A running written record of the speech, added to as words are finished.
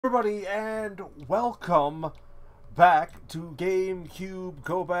Everybody, and welcome back to GameCube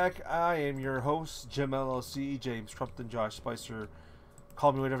Go Back. I am your host, Jim LLC, James Crumpton, Josh Spicer.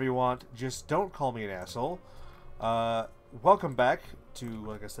 Call me whatever you want, just don't call me an asshole. Welcome back to,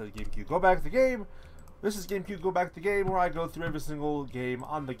 like I said, GameCube Go Back the game. This is GameCube Go Back the game, where I go through every single game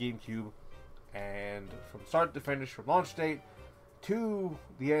on the GameCube, and from start to finish, from launch date to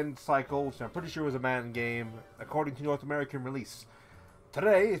the end cycle, which I'm pretty sure was a Madden game, according to North American release.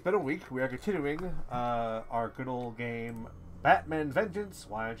 Today, it's been a week, we are continuing our good old game, Batman Vengeance.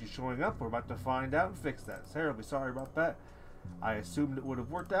 Why aren't you showing up? We're about to find out and fix that. Terribly sorry about that. I assumed it would have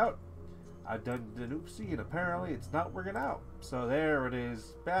worked out. I've done an oopsie, and apparently it's not working out. So there it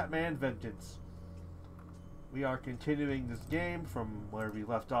is, Batman Vengeance. We are continuing this game from where we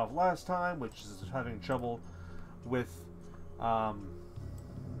left off last time, which is having trouble with Poison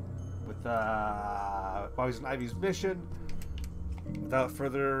Ivy's mission. Without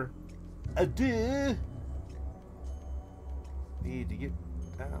further ado, need to get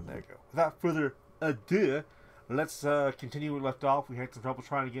down. There you go. Without further ado, let's continue where we left off. We had some trouble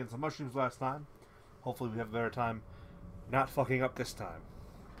trying to get some mushrooms last time. Hopefully we have a better time not fucking up this time.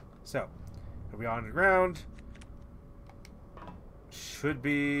 So, here we are on the ground. Should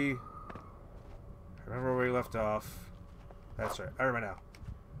be... Remember where we left off. That's right. I remember now.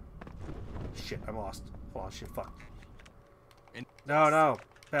 Shit, I'm lost. Hold on, shit, fuck. No.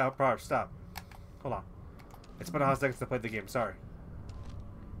 Barb, stop. Hold on. It's been a hot second since I played the game. Sorry.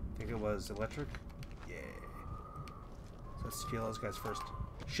 I think it was electric. Yeah. So let's kill those guys first.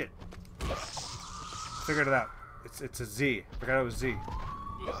 Shit. Figured it out. It's a Z. Forgot it was Z.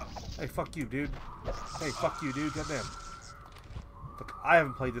 Hey, fuck you, dude. Hey, fuck you, dude. Goddamn. Look, I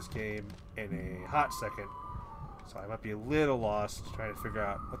haven't played this game in a hot second, so I might be a little lost trying to figure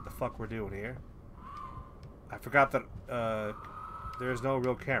out what the fuck we're doing here. I forgot that there is no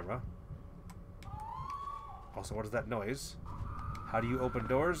real camera. Also, what is that noise? How do you open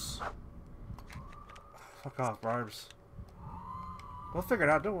doors? Fuck off, Barbs. We'll figure it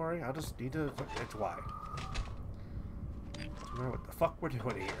out, don't worry. I'll just need to... It's why. Remember what the fuck we're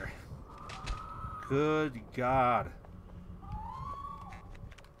doing here. Good God.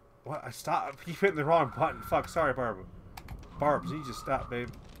 What? I stopped. I keep hitting the wrong button. Fuck, sorry, Barb. Barbs, you just stop, babe.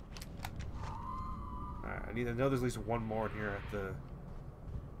 Alright, I know there's at least one more in here at the...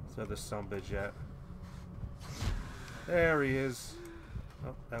 So this sumbitch yet. There he is.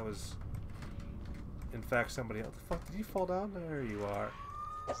 Oh, that was... In fact, somebody else. The fuck, did you fall down? There you are.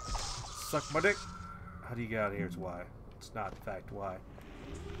 Suck my dick. How do you get out of here? It's Y. It's not, in fact, Y.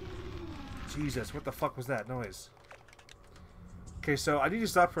 Jesus, what the fuck was that noise? Okay, so I need to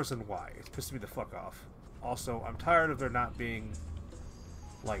stop pressing Y. It's pissing me the fuck off. Also, I'm tired of there not being,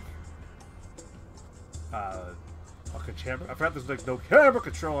 like, fucking camera. I forgot there's like no camera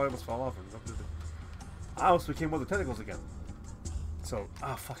control. I almost fell off. I almost became one of the tentacles again. So,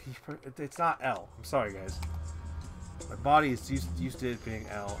 fuck. It's not L. I'm sorry, guys. My body is used to it being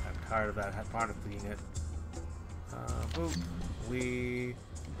L. I'm tired of that. I'm tired of being it. Boop. We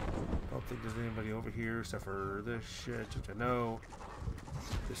don't think there's anybody over here except for this shit, which I know.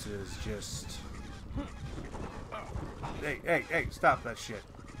 This is just... Hey, stop that shit.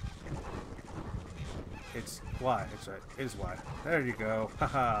 It's Y. That's right. It is Y. There you go.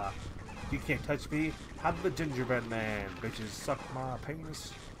 Haha. You can't touch me. I'm the gingerbread man. Bitches, suck my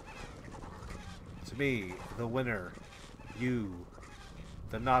penis. It's me, the winner. You,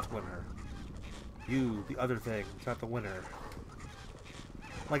 the not winner. You, the other thing. It's not the winner.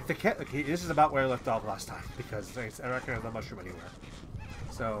 Like the cat. Okay, this is about where I left off last time because I recognize the mushroom anywhere.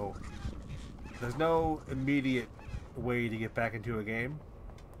 So there's no immediate way to get back into a game.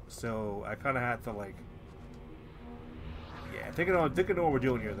 So I kind of had to like. Yeah, I think I know what we're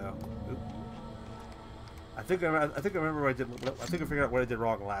doing here though. Oop. I think I remember what I did. I think I figured out what I did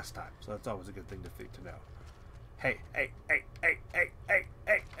wrong last time. So that's always a good thing to know. Hey!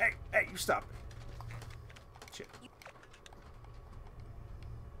 You stop it! Shit.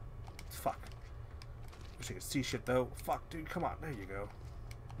 Fuck. Wish I could see shit though. Fuck, dude. Come on. There you go.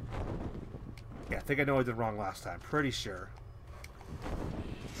 Yeah, I think I know what I did wrong last time. Pretty sure.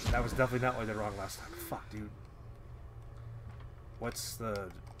 That was definitely not what I did wrong last time. Fuck, dude. What's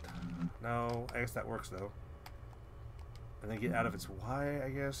the... No, I guess that works, though. And then get out of its Y, I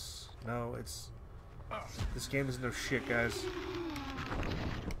guess? No, it's... This game doesn't know shit, guys.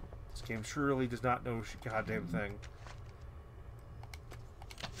 This game truly does not know a goddamn thing.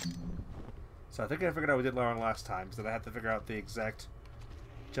 So I think I figured out what we did wrong last time, so that I had to figure out the exact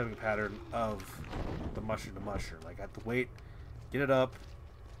jumping pattern of the mushroom to mushroom. Like, I have to wait, get it up...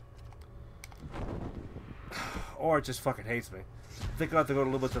 Or it just fucking hates me. I think I have to go a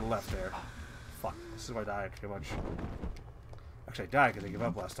little bit to the left there. Fuck. This is where I died pretty much. Actually, I died because I gave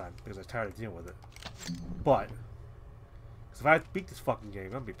up last time because I was tired of dealing with it. But, if I have to beat this fucking game,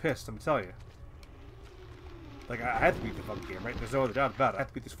 I'm gonna be pissed, I'm telling you. Like, I have to beat the fucking game, right? There's no other doubt about it. I have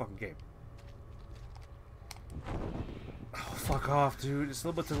to beat this fucking game. Oh, fuck off, dude. It's a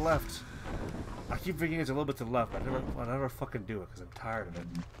little bit to the left. I keep thinking it's a little bit to the left, but I never fucking do it because I'm tired of it.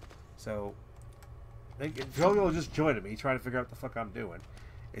 So, if you'll just join me trying to figure out what the fuck I'm doing,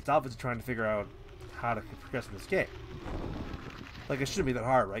 it's obviously trying to figure out how to progress in this game. Like, it shouldn't be that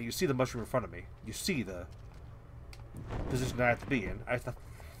hard, right? You see the mushroom in front of me. You see the position I have to be in. I have to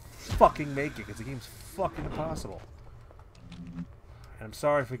fucking make it because the game's fucking impossible. And I'm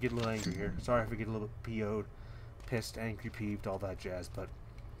sorry if I get a little angry here. Sorry if I get a little PO'd, pissed, angry, peeved, all that jazz, but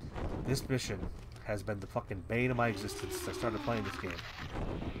this mission has been the fucking bane of my existence since I started playing this game.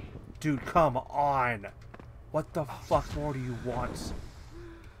 Dude, come on! What the fuck more do you want?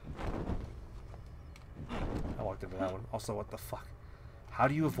 I walked into that one. Also, what the fuck? How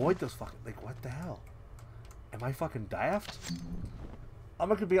do you avoid those fucking... Like, what the hell? Am I fucking daft?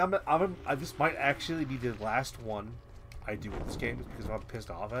 This might actually be the last one I do in this game because I'm pissed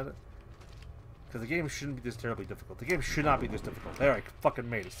off at it. Because the game shouldn't be this terribly difficult. The game should not be this difficult. There, I fucking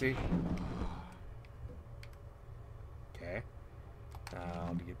made it, see? Okay.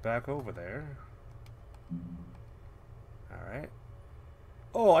 Now, to get back over there. Alright.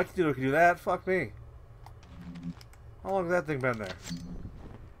 Oh, I can do that. Fuck me. How long has that thing been there?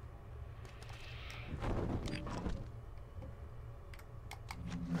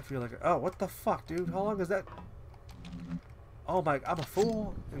 I feel like... Oh, what the fuck, dude? How long is that... Oh my... I'm a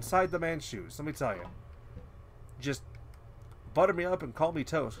fool inside the man's shoes. Let me tell you. Just butter me up and call me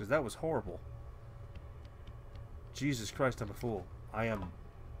toast, because that was horrible. Jesus Christ, I'm a fool. I am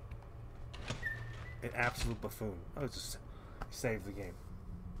an absolute buffoon. I was just... Save the game.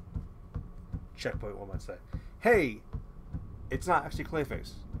 Checkpoint, one might say. Hey! It's not actually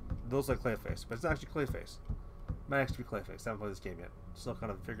Clayface. It looks like Clayface, but it's not actually Clayface. It might actually be Clayface. I haven't played this game yet. Still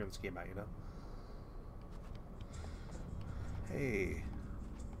kind of figuring this game out, you know? Hey.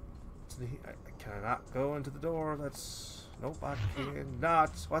 Can I not go into the door? That's... Nope, I cannot.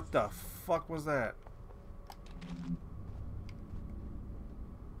 What the fuck was that?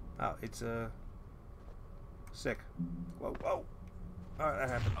 Oh, it's, sick. Whoa, whoa. Alright, that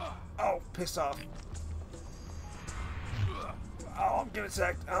happened. Oh, piss off. Oh, I'm getting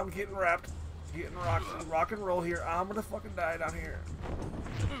sacked. I'm getting wrapped. Getting rock and roll here. I'm gonna fucking die down here.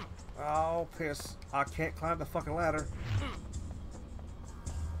 Oh, piss. I can't climb the fucking ladder.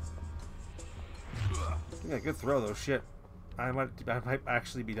 Yeah, good throw though. Shit. I might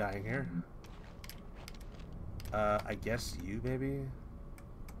actually be dying here. I guess you maybe?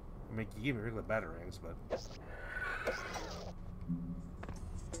 I mean, you gave me regular batarangs, but...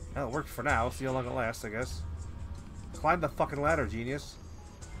 Well, it worked for now. See how long it lasts, I guess. Climb the fucking ladder, genius.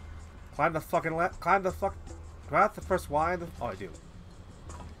 Climb the fucking ladder. Climb the fuck... Do I have to press Y? Oh, I do.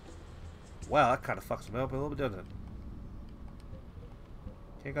 Wow, that kind of fucks me up a little bit, doesn't it?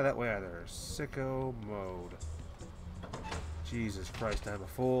 Can't go that way either. Sicko mode. Jesus Christ, I'm a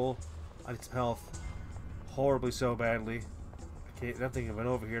fool. I need some health. Horribly so badly. I can't... Nothing even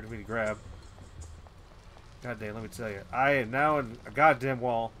over here for me to grab. God damn, let me tell you. I am now in a goddamn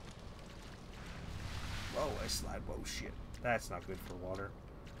wall. Whoa, I slide. Whoa, shit. That's not good for water.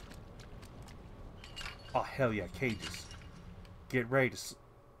 Oh, hell yeah, cages. Get ready to...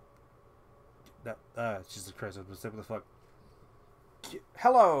 Jesus Christ, what the fuck?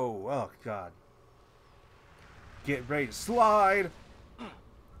 Hello! Oh, God. Get ready to slide!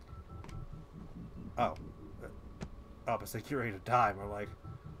 Oh. Oh, but it's like, get ready to die. We're like...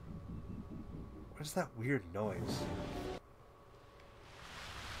 What is that weird noise?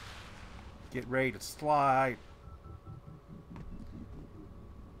 Get ready to slide.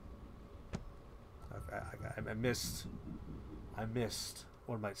 I missed.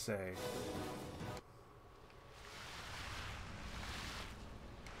 One might say.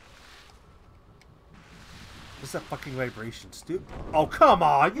 What's that fucking vibration, stupid? Oh, come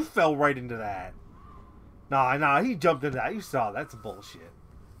on! You fell right into that. Nah, he jumped into that. You saw that. That's bullshit.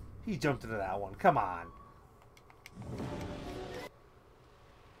 He jumped into that one. Come on.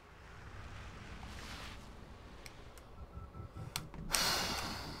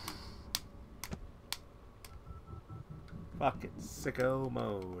 Fucking sicko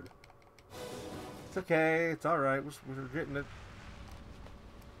mode. It's okay. It's alright. We're getting it.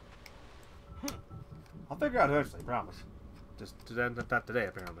 I'll figure out eventually, I promise. Just not today,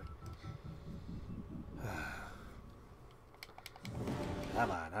 apparently.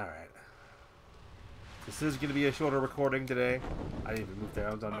 Come on, alright. This is going to be a shorter recording today. I didn't even move the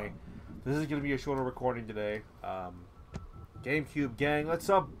hands on me. This is going to be a shorter recording today. GameCube gang, what's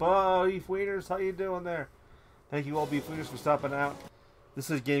up, Beef Wieners? How you doing there? Thank you all, Beef Wieners, for stopping out. This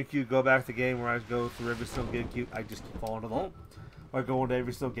is GameCube Go Back, the game where I go through every single GameCube. I just keep falling to the hole. I go into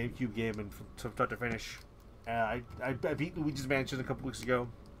every single GameCube game and from start to finish. I beat Luigi's Mansion a couple weeks ago.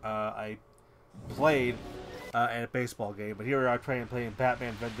 I played a baseball game, but here I am playing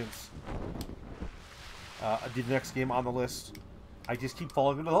Batman Vengeance. The next game on the list. I just keep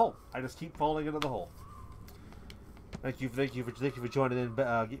falling into the hole. Thank you for joining in,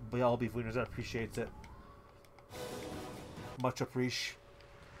 all Beef Wieners. I appreciate it. Much appreciate.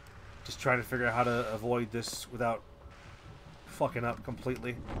 Just trying to figure out how to avoid this without fucking up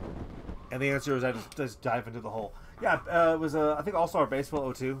completely. And the answer is I just dive into the hole. Yeah, it was I think All-Star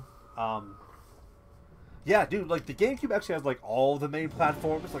Baseball 02. Yeah, dude, like the GameCube actually has like all the main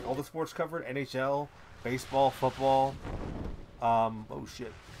platforms, like all the sports covered, NHL, baseball, football. Oh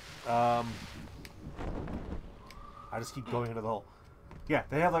shit. I just keep going into the hole. Yeah,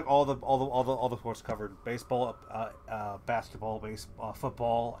 they have like all the sports covered: baseball, basketball,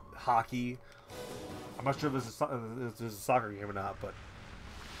 football, hockey. I'm not sure if there's a soccer game or not, but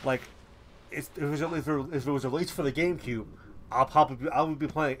like, if it was released for the GameCube, I would be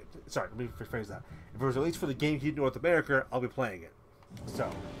playing. Sorry, let me rephrase that. If it was released for the GameCube North America, I'll be playing it. So,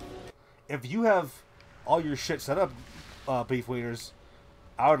 if you have all your shit set up, Beef Wieners,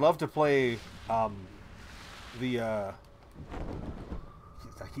 I would love to play I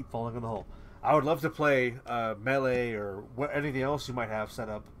keep falling in the hole. I would love to play Melee or anything else you might have set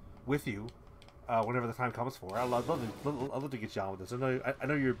up with you whenever the time comes for it. I'd love to get you on with this. I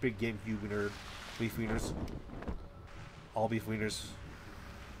know you're a big GameCube nerd, Beef Wieners. All Beef Wieners.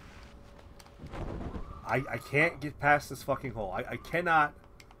 I can't get past this fucking hole. I cannot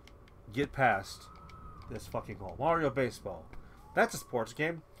get past this fucking hole. Mario Baseball. That's a sports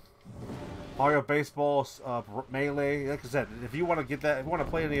game. Mario Baseball, Melee. Like I said, if you want to get that, if you want to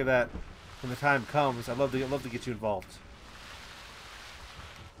play any of that when the time comes, I'd love to get you involved.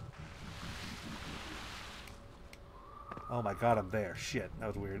 Oh my god, I'm there. Shit, that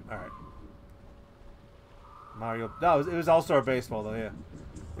was weird. All right. Mario. No, it was All-Star Baseball though. Yeah,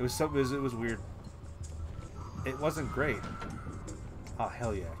 it was weird. It wasn't great. Oh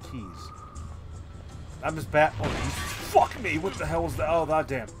hell yeah, keys. I'm just bat. Oh, fuck me! What the hell was that? Oh, god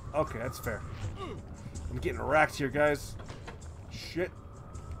damn. Okay, that's fair. I'm getting racked here, guys. Shit.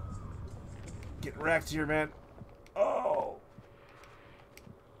 Getting racked here, man. Oh.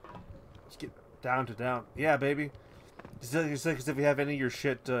 Let's get down to down. Yeah, baby. Just like if you have any of your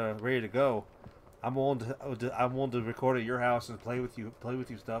shit ready to go, I'm willing to record at your house and play with you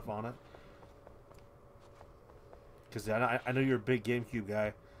stuff on it. Because I know you're a big GameCube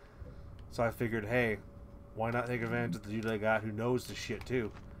guy, so I figured, hey, why not take advantage of the dude I got who knows the shit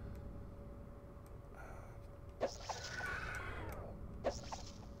too.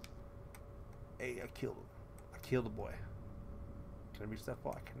 Hey, I killed him. I killed the boy. Can I reach that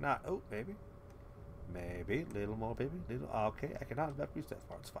far? I cannot. Oh, maybe. Maybe. Little more, baby. Little. Okay, I cannot reach that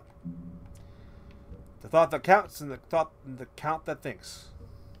far. It's fine. The thought that counts and the count that thinks.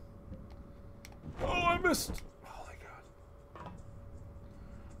 Oh, I missed. Oh my god.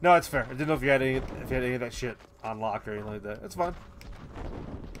 No, it's fair. I didn't know if you had any of that shit on lock or anything like that. It's fine.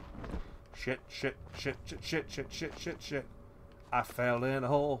 Shit. I fell in a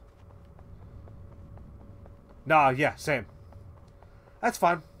hole. Nah, yeah, same. That's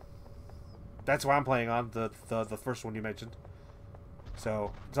fine. That's why I'm playing on the first one you mentioned.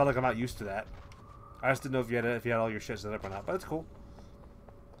 So it's not like I'm not used to that. I just didn't know if you had all your shit set up or not, but it's cool.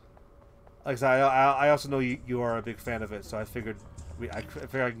 Like I said, I also know you are a big fan of it, so I figured I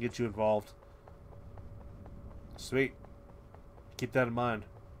can get you involved. Sweet. Keep that in mind.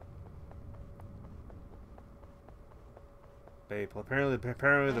 Babe. Apparently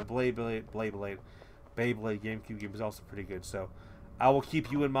the Beyblade GameCube game is also pretty good, so I will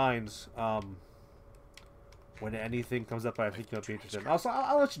keep you in mind when anything comes up I think you'll be interested in. Also,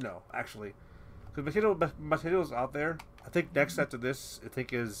 I'll let you know, actually. Because Matato's out there. I think next after this, I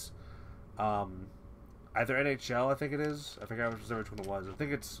think is either NHL, I think it is. I forgot which one it was. I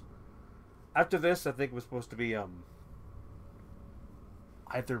think it's... After this, I think it was supposed to be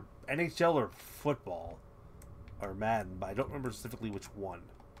either NHL or football. Or Madden, but I don't remember specifically which one.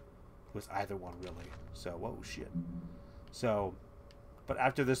 It was either one, really. So, whoa, shit. So, but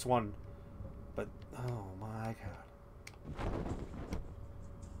after this one... But, oh my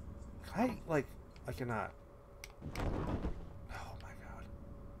god. I cannot. Oh my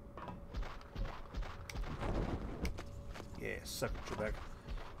god. Yeah, suck it, Trebek.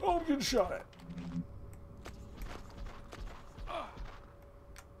 Oh, I'm getting shot at.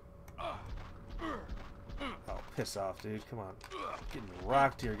 Piss off, dude. Come on. Getting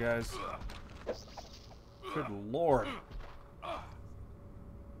rocked here, guys. Good lord.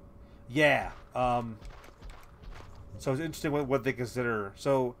 Yeah. So it's interesting what they consider.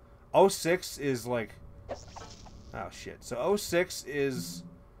 So, '06 is like... Oh, shit. So, '06 is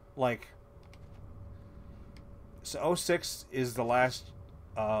like... So, '06 is the last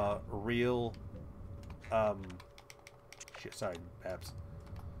real... Shit, sorry, Babs.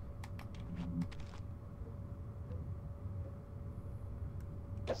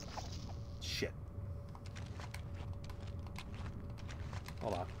 Shit.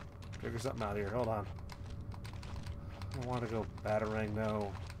 Hold on. Figure something out here. Hold on. I want to go Batarang,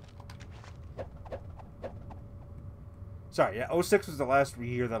 no. Sorry, yeah, '06 was the last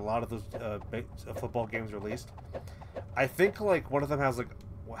year that a lot of those football games released. I think, like, one of them has '07,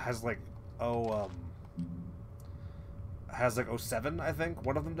 I think.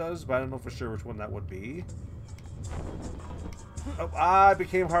 One of them does, but I don't know for sure which one that would be. Oh, I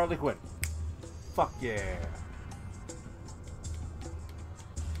became Harley Quinn. Fuck yeah.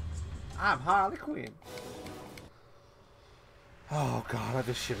 I'm Harley Quinn. Oh god, I have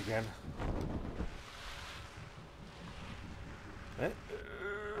this shit again.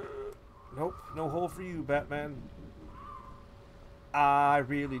 Nope, no hole for you, Batman. I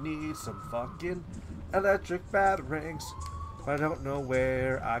really need some fucking electric batarangs, but I don't know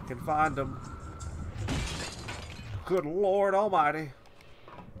where I can find them. Good Lord Almighty.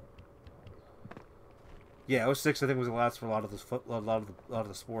 Yeah, '06 I think was the last for a lot of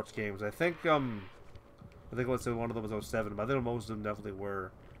the sports games. I think let's say one of them was '07, but I think most of them definitely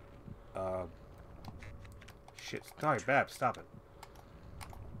were. Shit, sorry, Babs, stop it.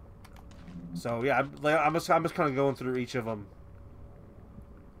 So yeah, I'm just kind of going through each of them.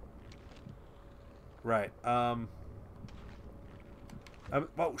 Right. Oh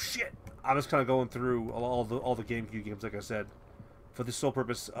shit! I'm just kind of going through all the GameCube games, like I said, for the sole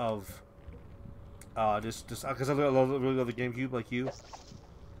purpose of just because I really love the GameCube, like you,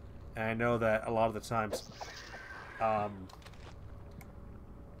 and I know that a lot of the times, I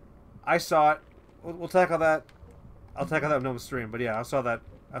saw it. We'll tackle that. I'll tackle that on the stream, but yeah, I saw that.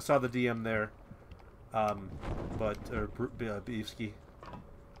 I saw the DM there, Beefski.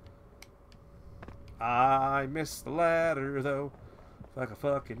 I missed the ladder though, like a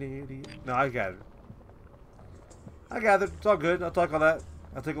fucking idiot. No, I got it. I got it. It's all good. I'll talk all that.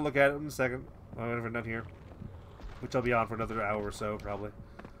 I'll take a look at it in a second. Whenever I'm done here, which I'll be on for another hour or so probably.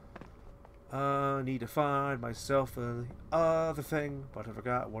 Need to find myself the other thing, but I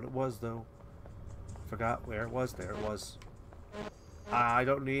forgot what it was though. Forgot where it was. There it was. I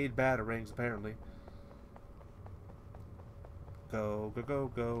don't need batarangs apparently. Go, go, go,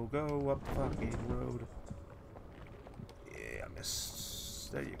 go, go up the fucking road. Yeah, I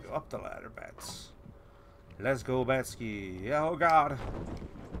missed. There you go. Up the ladder, bats. Let's go, Batsky. Oh, God.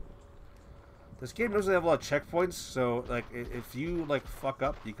 This game doesn't have a lot of checkpoints, so, like, if you, like, fuck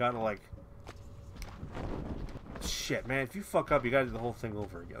up, you gotta, like... Shit, man. If you fuck up, you gotta do the whole thing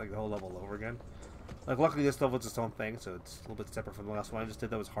over again. Like, the whole level over again. Like, luckily this level is its own thing, so it's a little bit separate from the last one I just did.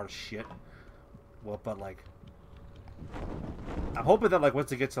 That was hard as shit. Well, but, like... I'm hoping that, like,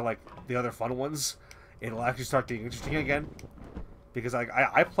 once it gets to, like, the other fun ones, it'll actually start getting interesting again. Because, like,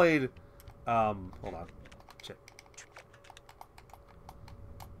 I played, hold on. Shit.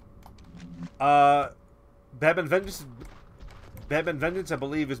 Batman Vengeance, I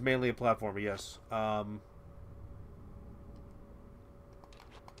believe, is mainly a platformer, yes.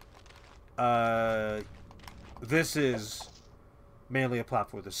 This is mainly a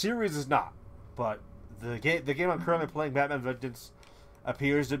platformer. The series is not, but... The game I'm currently playing, Batman Vengeance,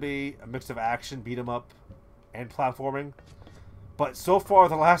 appears to be a mix of action, beat 'em up, and platforming. But so far,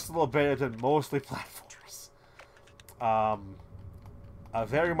 the last little bit has been mostly platformers.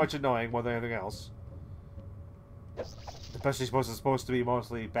 Very much annoying more than anything else. Especially it's supposed to be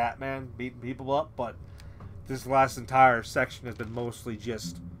mostly Batman beating people up, but this last entire section has been mostly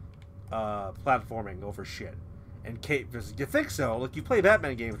just platforming over shit. And Kate, you think so? Like, you play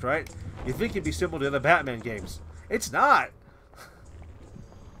Batman games, right? You think it'd be similar to other Batman games. It's not!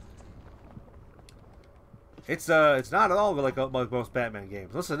 It's not at all like most Batman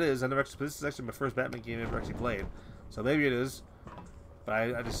games. Unless it is. This is actually my first Batman game I ever actually played. So maybe it is. But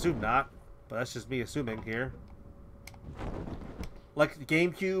I'd assume not. But that's just me assuming here. Like,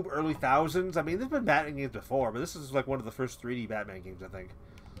 GameCube, early thousands. I mean, there's been Batman games before, but this is like one of the first 3D Batman games, I think.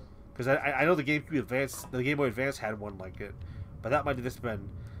 Because I know the GameCube Advance, the Game Boy Advance had one like it, but that might have just been.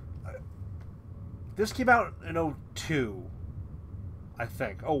 This came out in '02, I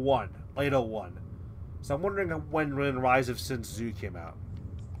think. '01, late '01. So I'm wondering when Rise of Sin Tzu came out.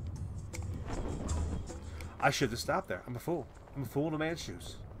 I should have stopped there. I'm a fool. I'm a fool in a man's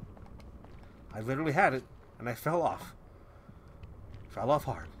shoes. I literally had it, and I fell off. Fell off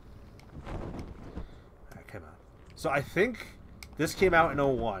hard. Alright, come on. So I think this came out in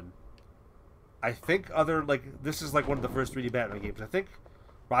 01. I think this is like one of the first 3D Batman games. I think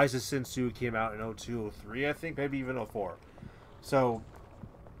Rise of Sin 2 came out in 02, 03, I think, maybe even 04. So,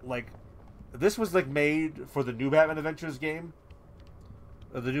 like, this was like made for the new Batman Adventures game.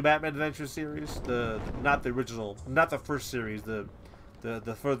 The new Batman Adventures series. Not the original, not the first series, for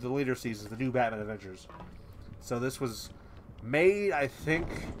the later seasons, the new Batman Adventures. So this was made, I think,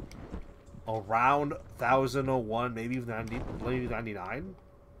 around 1001, maybe even 99.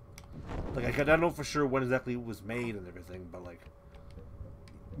 Like, I don't know for sure when exactly it was made and everything, but like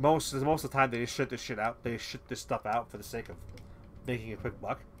most of the time they just shit this shit out. They shit this stuff out for the sake of making a quick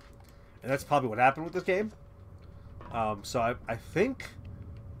buck, and that's probably what happened with this game. So I think,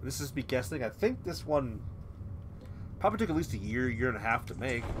 this is me guessing, I think this one probably took at least a year and a half to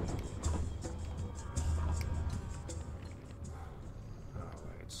make.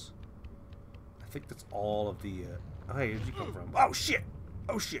 Alright. I think that's all of the... oh, hey, where'd you come from? Oh, shit!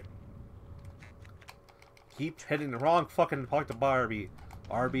 Oh, shit! Keep hitting the wrong fucking part to Barbie.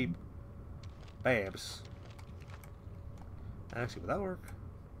 Barbie... Babs. Actually, would that work?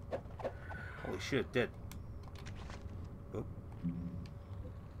 Holy shit, it did. Oop.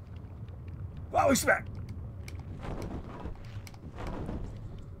 Wow, he's back!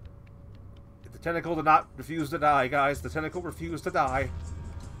 The tentacle did not refuse to die, guys. The tentacle refused to die.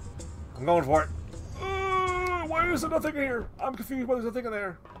 I'm going for it. Why is there nothing in here? I'm confused why there's nothing in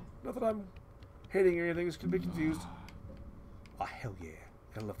there. Not that I'm hating or anything, just can be confused. Oh, hell yeah.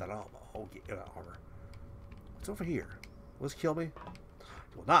 Gotta lift that armor. Oh, yeah, armor. What's over here? Will this kill me? It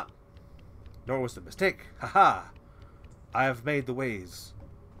will not. Nor was the mistake. Haha. I have made the ways.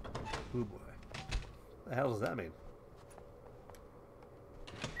 Oh boy. What the hell does that mean?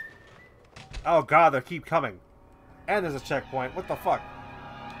 Oh god, they keep coming. And there's a checkpoint. What the fuck?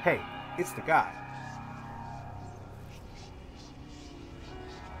 Hey, it's the guy.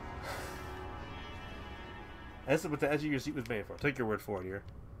 This is what the edge of your seat was made for. Take your word for it here.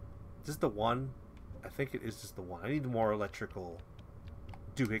 Is this the one? I think it is just the one. I need more electrical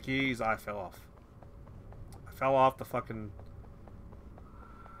doohickeys. I fell off. I fell off the fucking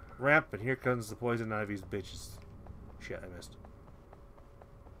ramp, and here comes the poison ivy's bitches. Shit, I missed.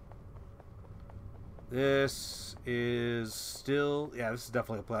 This is still... yeah, this is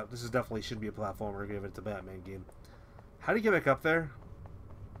definitely a this is definitely should be a platformer given it's a Batman game. How do you get back up there?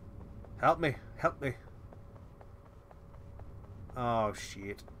 Help me. Help me. Oh,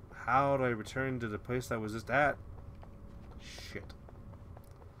 shit. How do I return to the place I was just at? Shit.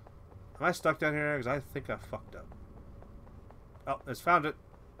 Am I stuck down here? Because I think I fucked up. Oh, I just found it.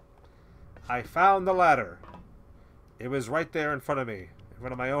 I found the ladder. It was right there in front of me. In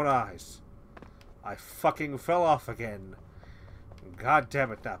front of my own eyes. I fucking fell off again. God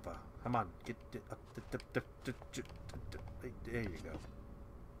damn it, Nappa. Come on. Get up. There you go.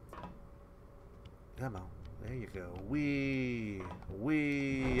 Come on. There you go. Wee.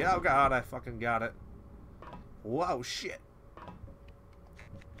 Oh god, I fucking got it. Whoa, shit.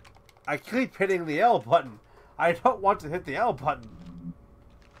 I keep hitting the L button. I don't want to hit the L button.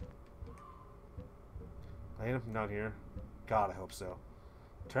 I hit him down here. God, I hope so.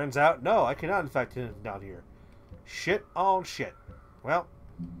 Turns out, no, I cannot in fact hit him down here. Shit on shit. Well.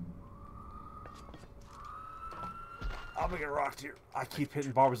 I'm gonna get rocked here. I keep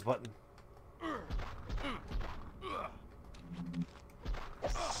hitting Barbara's button.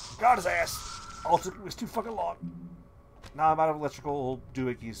 Got his ass. Also, it was too fucking long. Now I'm out of electrical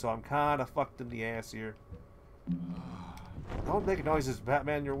doohickeys, so I'm kind of fucked in the ass here. Don't make noises,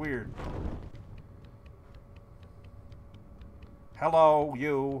 Batman. You're weird. Hello,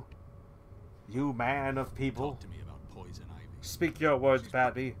 you. You man of people. Talk to me about poison ivy. Speak your words,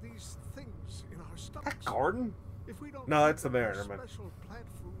 Batby. These things in our stomachs. That Gordon? If we don't No, feed it's the them Mariner, man. special plant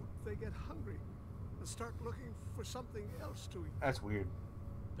food, they get hungry and start looking for something else to eat. That's weird.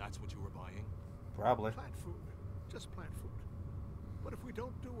 That's what you were buying? Probably. Plant food, just plant food. But if we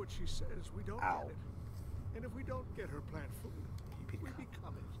don't do what she says, we don't Ow. get it. And if we don't get her plant food, we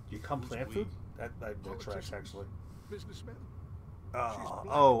become it. You come plant we? food? That tracks Politicians, actually. Businessmen.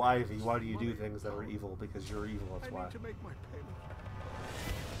 Oh, Ivy, why do you do things that are evil? Because you're evil, I that's why. need to make my payment.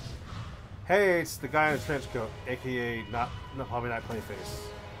 Hey, it's the guy in the trench coat, aka probably not Clayface.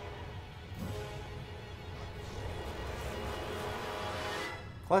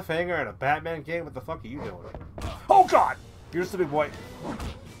 Cliffhanger in a Batman game? What the fuck are you doing? Oh god! Here's the big boy.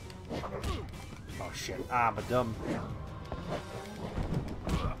 Oh shit, I'm a dumb.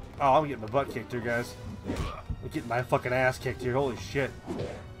 Oh, I'm getting my butt kicked here, guys. I'm getting my fucking ass kicked here. Holy shit.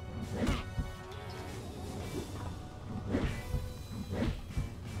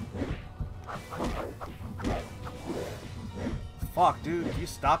 Fuck, dude. Can you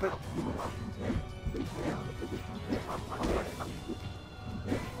stop it?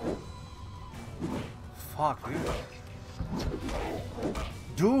 Fuck, dude.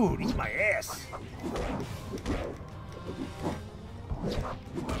 Dude, eat my ass.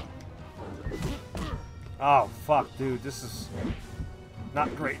 Oh, fuck, dude. This is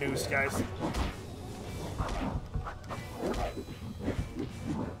not great news, guys.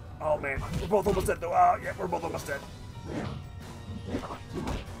 Oh, man. We're both almost dead, though. Oh, yeah, we're both almost dead.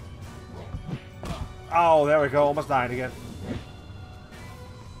 Oh, there we go. Almost dying again.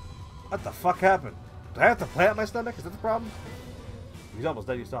 What the fuck happened? Do I have to plant my stomach? Is that the problem? He's almost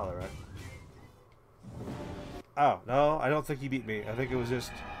dead. You saw that, right? Oh, no. I don't think he beat me. I think it was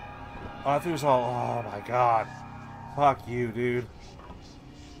just... Oh, I think it was all... Oh, my God. Fuck you, dude.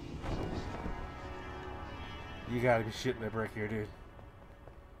 You gotta be shitting a brick here, dude.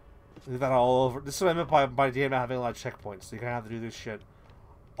 Leave that all over. This is what I meant by the game not having a lot of checkpoints. So you kind of have to do this shit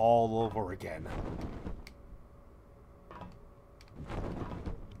all over again.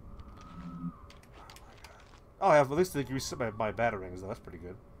 Oh, yeah, at least they can reset my batarangs, though. That's pretty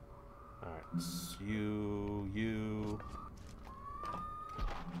good. Alright, you...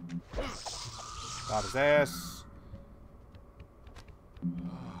 Got his ass.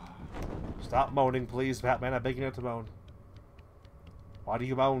 Stop moaning, please, Batman. I'm begging you to moan. Why do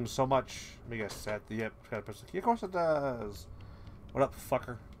you moan so much? Let me guess. Yep, gotta press the key. Of course it does. What up,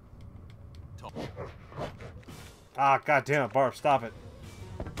 fucker? Ah, goddamn it, Barb, stop it.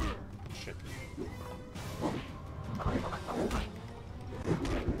 Shit.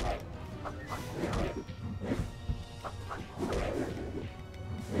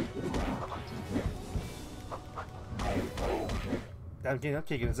 I'm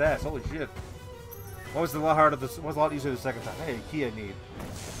kicking his ass. Holy shit. What was a lot harder? What was a lot easier the second time? Hey, key I need.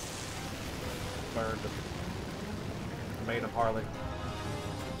 Burned him. Made him Harley.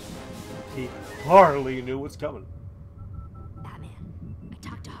 He Harley knew what's coming. Batman, I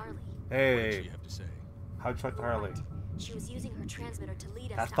talked to Harley. Hey. What did she have to say? How'd you talk to Harley? She was using her transmitter to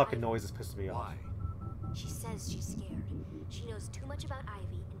lead us That to fucking Ivy. noise is pissing me off. Why? She says she's scared. She knows too much about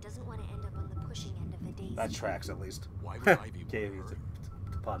Ivy and doesn't want to end up on the pushing end of the daisy. That tracks at least. Why would Ivy Gave want you her?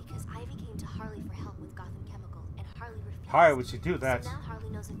 the pun. Because Ivy came to Harley for help with Gotham Chemical, and Harley refused. Harley, would she do that? So now Harley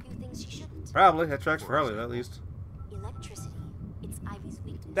knows a few things she shouldn't. Probably. That tracks for Harley, at least. Electricity. It's Ivy's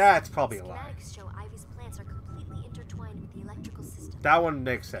weakness. That's probably a lie. Schematics show Ivy's plants are completely intertwined with the electrical system. That one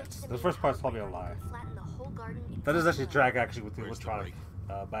makes sense. The first part's probably a lie. Flatten the whole garden in That does actually one track actually with the Where's the electronic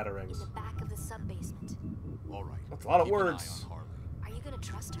break? in batarangs. the back of the sub-basement. All right. That's a lot of Keep an eye words. on Harley. Are you gonna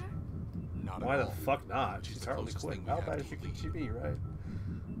trust her? Not Why at the all. fuck not? She's She's the Harley closest Quinn. thing we How have bad to should elite. she be, right?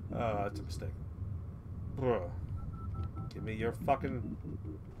 That's a mistake. Bruh. Give me your fucking...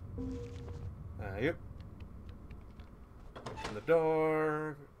 Yep. Open the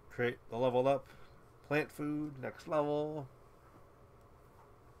door. Create the level up. Plant food. Next level.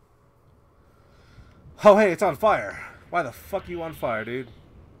 Oh, hey, it's on fire. Why the fuck are you on fire, dude?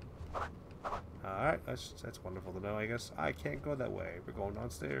 Alright, that's wonderful to know, I guess. I can't go that way. We're going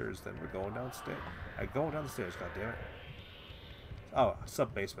downstairs, then we're going downstairs. I'm going down the stairs, goddammit. Oh,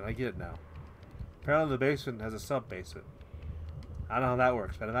 sub-basement. I get it now. Apparently the basement has a sub-basement. I don't know how that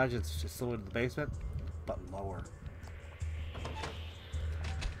works, but I imagine it's just similar to the basement, but lower.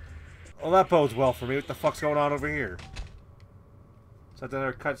 Well, that bodes well for me. What the fuck's going on over here? Is that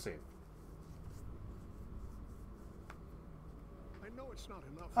another cutscene? I know it's not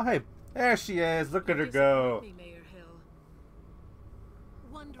enough. Oh, hey. There she is. Look at her go.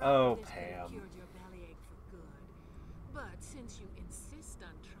 Oh, Pam. Cured your bellyache for good. But since you insist on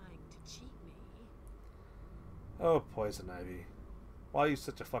trying to cheat me, Oh, Poison Ivy. Why are you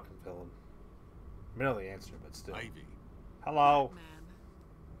such a fucking villain? I mean, I know the answer, but still. Ivy. Hello. man,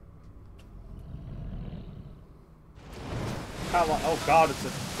 Hello. Oh, God, it's a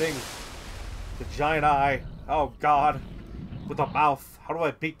thing. The giant eye. Oh, God. With a mouth. How do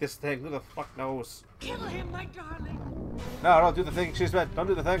I beat this thing? Who the fuck knows? kill him, my darling. No, don't do the thing she's meant. Don't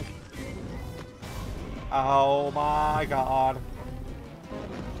do the thing. Oh, my God.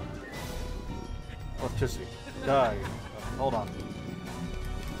 Electricity. Die. Oh, hold on.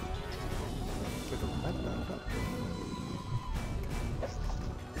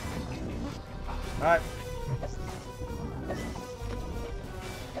 Alright.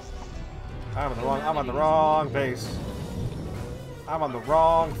 I'm on the wrong base. I'm on the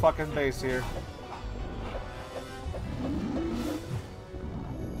wrong fucking base here.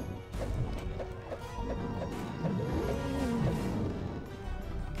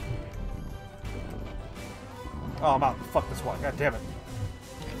 Oh, I'm out. Fuck this one. God damn it.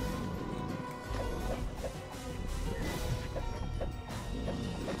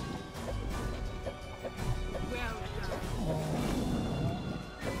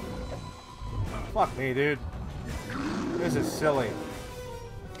 Fuck me, dude. This is silly.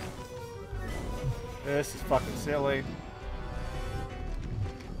 This is fucking silly.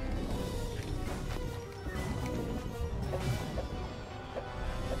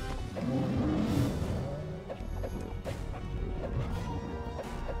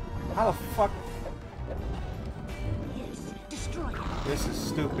 How the fuck? Yes, destroy it. This is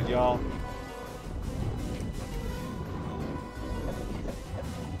stupid, y'all.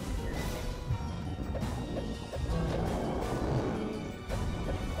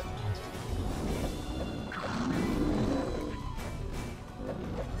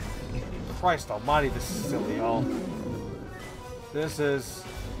 Christ almighty, this is silly, y'all. This is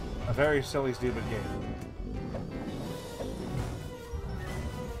a very silly, stupid game.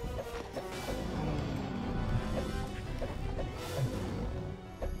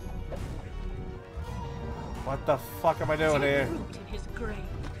 What the fuck am I doing here? Root in his grave.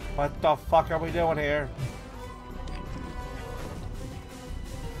 What the fuck are we doing here?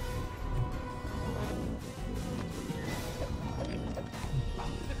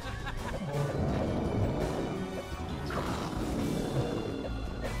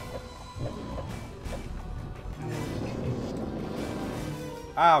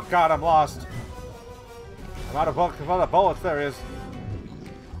 Oh god, I'm lost. I'm out of bullets. There is.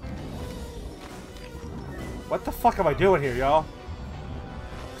 What the fuck am I doing here, y'all?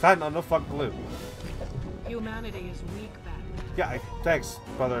 Cause I had no fucking clue. Humanity is weak, Batman. Yeah, thanks,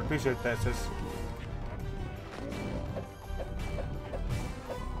 brother. I appreciate that, sis.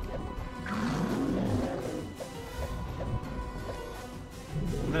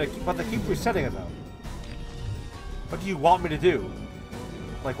 But they keep resetting it, though. What do you want me to do?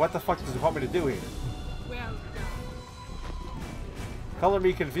 Like, what the fuck does it want me to do here? Well done. Color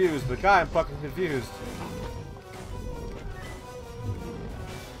me confused, but guy, I'm fucking confused.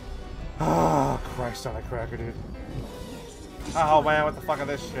 Oh, Christ on a cracker, dude. Oh, man, what the fuck is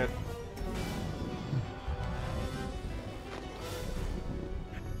this shit?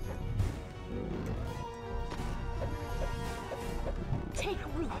 Take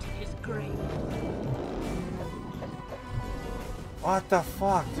root in his grave. What the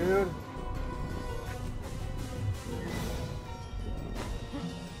fuck, dude?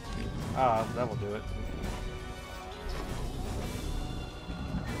 Ah, that will do it.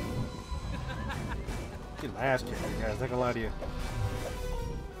 Get my ass kicked, you guys. Not gonna lie to you.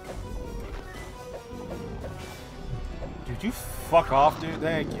 Dude, you fuck off, dude.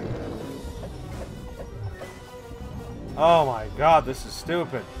 Thank you. Oh my god, this is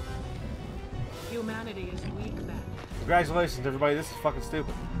stupid. Humanity is weak, Batman. Congratulations, everybody. This is fucking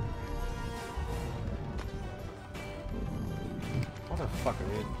stupid. What the fuck,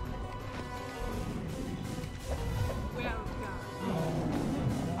 dude? Well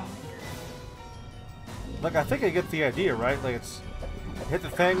done. Look, I think I get the idea, right? Like, it's... Hit the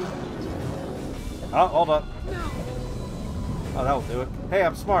thing. Oh, hold up. No. Oh, that'll do it. Hey,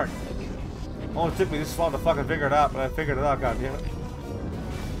 I'm smart. Only took me this long to fucking figure it out, but I figured it out, goddammit.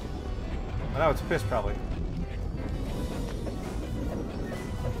 Well, now it's pissed, probably.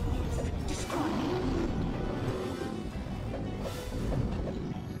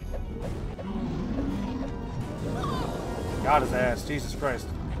 Got his ass. Jesus Christ.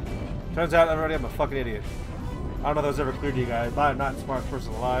 Turns out, everybody, I'm a fucking idiot. I don't know if that was ever clear to you guys, but I'm not the smartest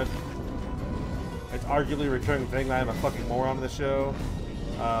person alive. It's arguably a recurring thing. I am a fucking moron on the show.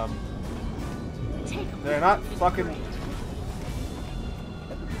 They're not fucking...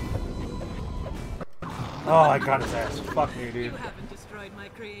 Oh, I got his ass. Fuck me, dude. You haven't destroyed my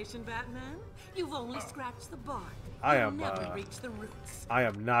creation, Batman. You've only scratched the bark. I You'll am, never reach the roots. I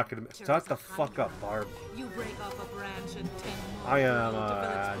am not gonna... Shut the fuck up, Barb. You break off a branch and 10 more I am fall to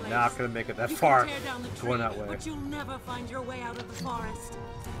fill its not place. gonna make it that You far. can tear down the Going tree, that way. but you'll never find your way out of the forest.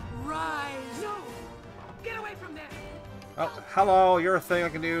 Rise! No! Get away from there! Oh, hello. Your thing I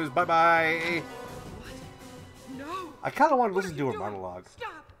can use. Bye-bye. No! I kind of want to What listen are to you a doing? monologue.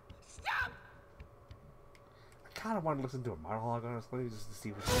 Stop! Stop! I kind of want to listen to a monologue, honestly, just to see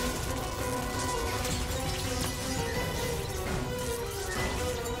what's...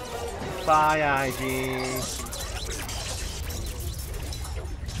 Bye, IG.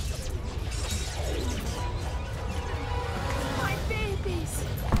 My babies!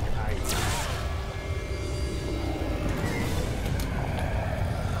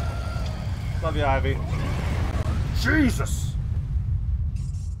 Love you, Ivy. Jesus!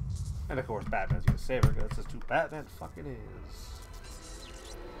 And of course, Batman's gonna save her, because that's just who Batman fucking is.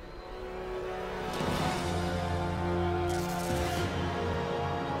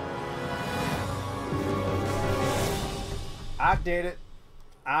 I did it.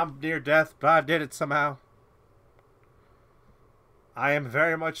 I'm near death, but I did it somehow. I am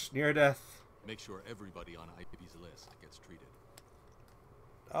very much near death. Make sure everybody on Ivy's list gets treated.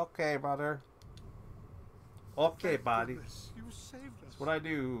 Okay, brother. Okay, Thank buddy. goodness, you saved us. That's what I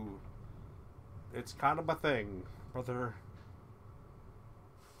do. It's kind of a thing, brother.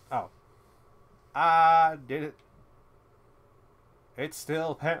 Oh. I did it. It's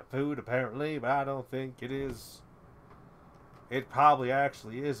still pet food, apparently, but I don't think it is. It probably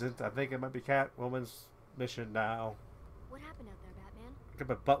actually isn't. I think it might be Catwoman's mission now. What happened out there, Batman? Look at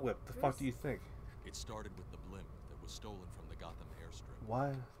my butt whip. The fuck do you think? It started with the blimp that was stolen from the Gotham airstrip.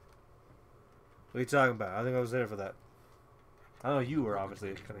 What? What are you talking about? I think I was there for that. I know you were obviously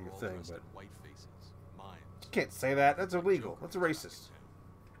Perpetrators kind of were your all thing, dressed but in white faces, mimes. you can't say that. That's illegal. Joker That's was racist. hiding too.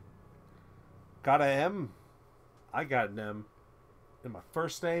 Got a M? I got an M in my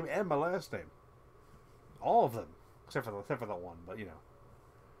first name and my last name. All of them, except for the one. But you know,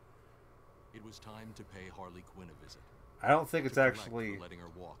 It was time to pay Harley Quinn a visit. I don't think it's To collect actually. for letting her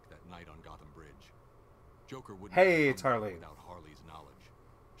walk that night on Gotham Bridge. Joker wouldn't Hey, have it's come there Harley. without Harley's knowledge.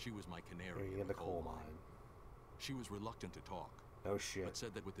 She was my canary In the coal mine. She was reluctant to talk, No shit. but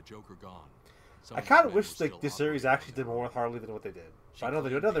said that with the Joker gone, some I of the kind of men wish were like still this series operating actually on did their more own. with Harley than what they did. She But I know claimed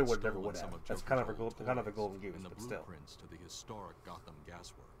they they'd would never stolen would some have. of That's Joker's kind of a old kind of a toys golden goose, and the but still. blueprints to the historic Gotham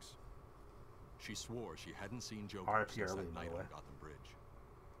gasworks. She swore she hadn't seen Joker R.I.P. since Arlene, that by night the way. on Gotham Bridge.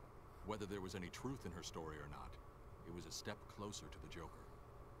 Whether there was any truth in her story or not, it was a step closer to the Joker.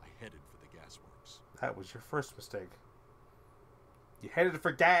 I headed for the gasworks. That was your first mistake. You headed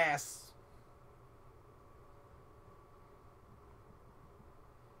for gas.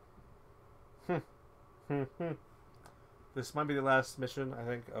 This might be the last mission, I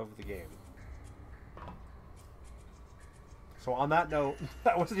think, of the game. So on that note,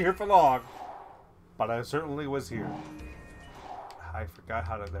 I wasn't here for long, but I certainly was here. I forgot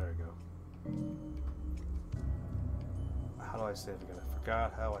how to. There we go. How do I save again? I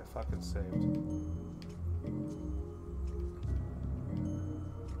forgot how I fucking saved.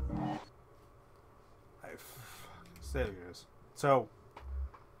 There it is. So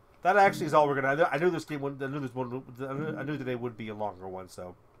that actually is all we're gonna. I knew this game would. I knew this one. I knew today would be a longer one.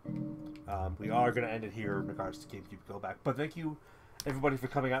 So we are gonna end it here in regards to GameCube Go Back. But thank you, everybody, for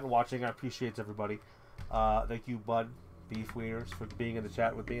coming out and watching. I appreciate everybody. Thank you, Bud Beef Wieners, for being in the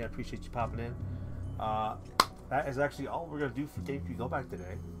chat with me. I appreciate you popping in. That is actually all we're gonna do for GameCube Go Back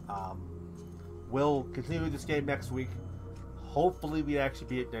today. We'll continue this game next week. Hopefully, we actually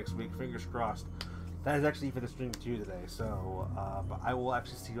beat it next week. Fingers crossed. That is actually for the stream too today. So, but I will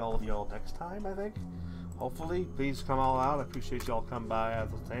actually see all of y'all next time, I think. Hopefully. Please come all out. I appreciate y'all come by at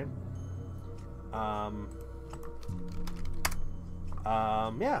the time.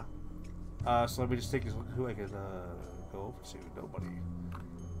 Yeah. So let me just take this look who I can go over to. Nobody.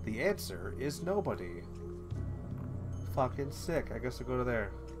 The answer is nobody. Fucking sick. I guess I'll go to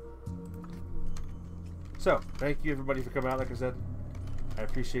there. So, thank you everybody for coming out, like I said. I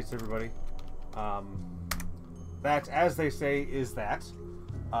appreciate everybody. That, as they say, is that.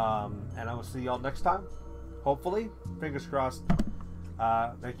 And I will see y'all next time. Hopefully. Fingers crossed.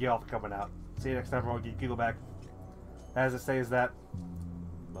 Thank you all for coming out. See you next time for more GameCube Go Back. As I say is that.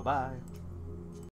 Bye-bye.